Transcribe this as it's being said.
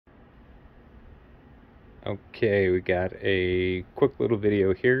Okay, we got a quick little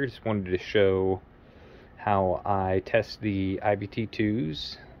video here. Just wanted to show how I test the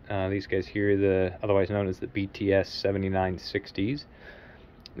IBT-2s. These guys here, otherwise known as the BTS7960s.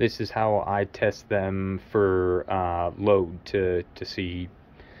 This is how I test them for load to see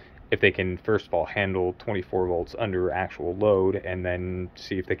if they can, first of all, handle 24 volts under actual load, and then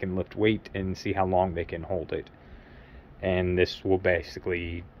see if they can lift weight and see how long they can hold it. And this will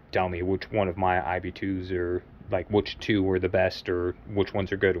basically tell me which one of my IB2s are, like, which two are the best, or which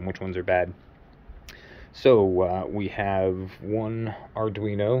ones are good and which ones are bad. So we have one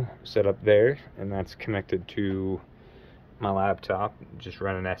Arduino set up there, and that's connected to my laptop. Just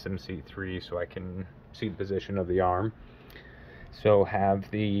run an SMC3 so I can see the position of the arm. So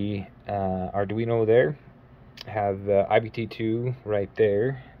have the Arduino there, have the IBT-2 right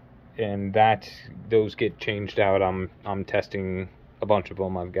there, and those get changed out. I'm testing a bunch of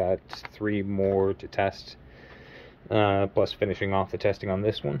them. I've got 3 more to test, plus finishing off the testing on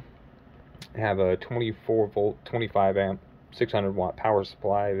this one. I have a 24 volt, 25 amp, 600 watt power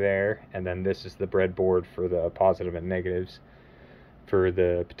supply there, and then this is the breadboard for the positive and negatives for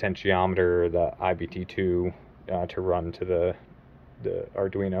the potentiometer, the IBT-2 to run to the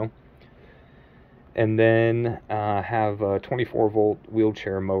Arduino. And then have a 24 volt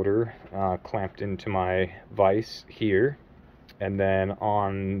wheelchair motor clamped into my vise here, and then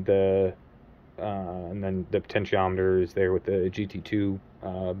on the potentiometer is there with the GT2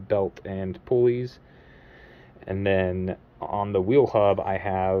 belt and pulleys. And then on the wheel hub I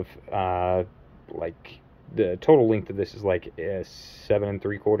have like the total length of this is like 7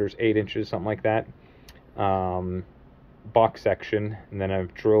 3/4, 8 inches, something like that. Box section, and then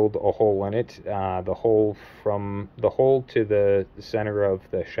I've drilled a hole in it. The hole from the hole to the center of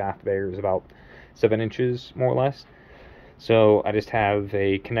the shaft there is about 7 inches, more or less. So I just have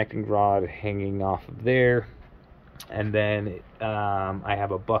a connecting rod hanging off of there, and then I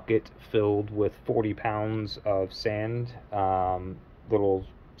have a bucket filled with 40 pounds of sand, little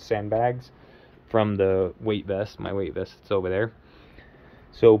sandbags from the weight vest, my weight vest that's over there.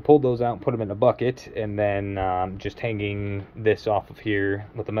 So pulled those out and put them in a bucket, and then just hanging this off of here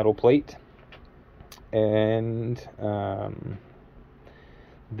with a metal plate. And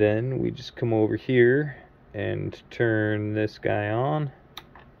then we just come over here and turn this guy on.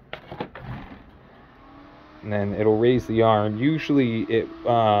 And then it'll raise the arm. Usually it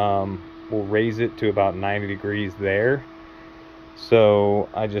will raise it to about 90 degrees there. So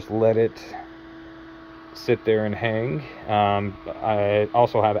I just let it sit there and hang. I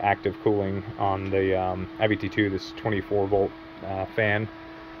also have active cooling on the IBT-2, this 24 volt fan,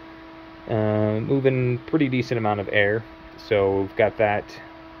 moving pretty decent amount of air. So we've got that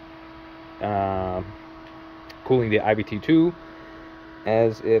cooling the IBT-2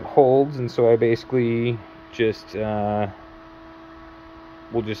 as it holds, and so I basically just we'll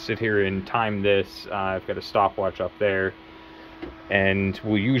just sit here and time this. I've got a stopwatch up there, and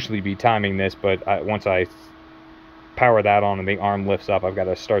we'll usually be timing this, but once I power that on and the arm lifts up, I've got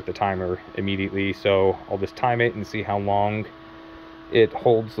to start the timer immediately. So I'll just time it and see how long it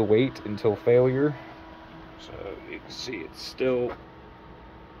holds the weight until failure. So you can see it's still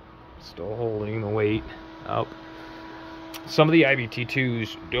holding the weight up. Some of the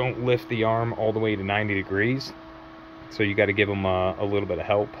IBT-2s don't lift the arm all the way to 90 degrees, so you got to give them a little bit of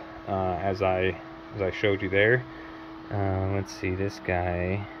help, as I showed you there. Let's see, this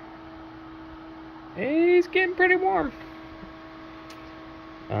guy, he's getting pretty warm.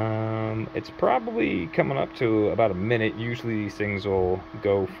 It's probably coming up to about a minute. Usually these things will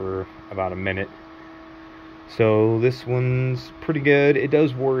go for about a minute. So this one's pretty good. It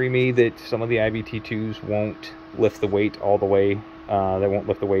does worry me that some of the IBT-2s won't lift the weight all the way. They won't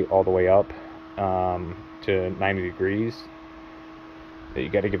lift the weight all the way up to 90 degrees. You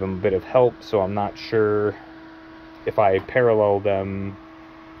got to give them a bit of help, so I'm not sure if I parallel them,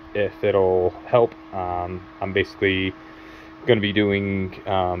 if it'll help. I'm basically going to be doing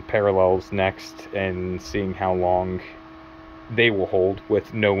parallels next and seeing how long they will hold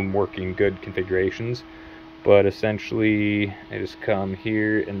with known working good configurations. But essentially I just come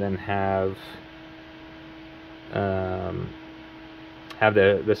here and then have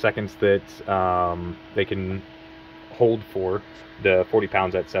the seconds that they can hold for, the 40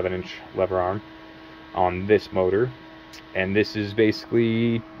 pounds at 7-inch lever arm on this motor. And this is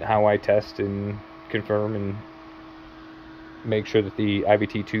basically how I test and confirm and make sure that the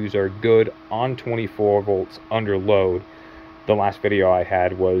IBT-2s are good on 24 volts under load. The last video I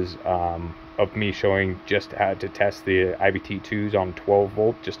had was of me showing just how to test the IBT-2s on 12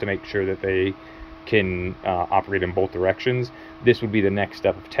 volt, just to make sure that they can operate in both directions. This would be the next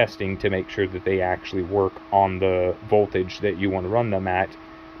step of testing to make sure that they actually work on the voltage that you want to run them at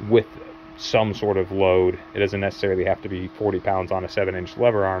with some sort of load. It doesn't necessarily have to be 40 pounds on a 7-inch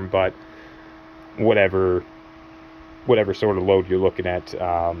lever arm, but whatever sort of load you're looking at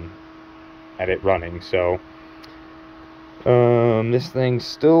it running. So this thing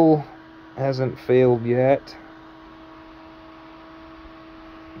still hasn't failed yet.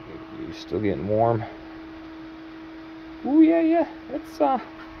 It's still getting warm. Ooh, yeah, it's a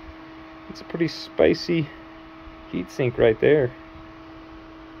pretty spicy heatsink right there.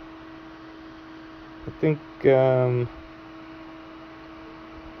 I think I'm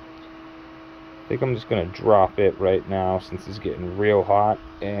just gonna drop it right now since it's getting real hot,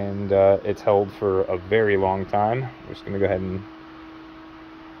 and it's held for a very long time. I'm just gonna go ahead and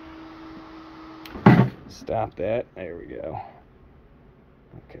stop that. There we go.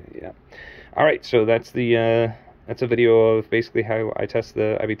 Okay, yeah. All right, so that's a video of basically how I test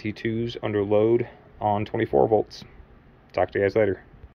the IBT-2s under load on 24 volts. Talk to you guys later.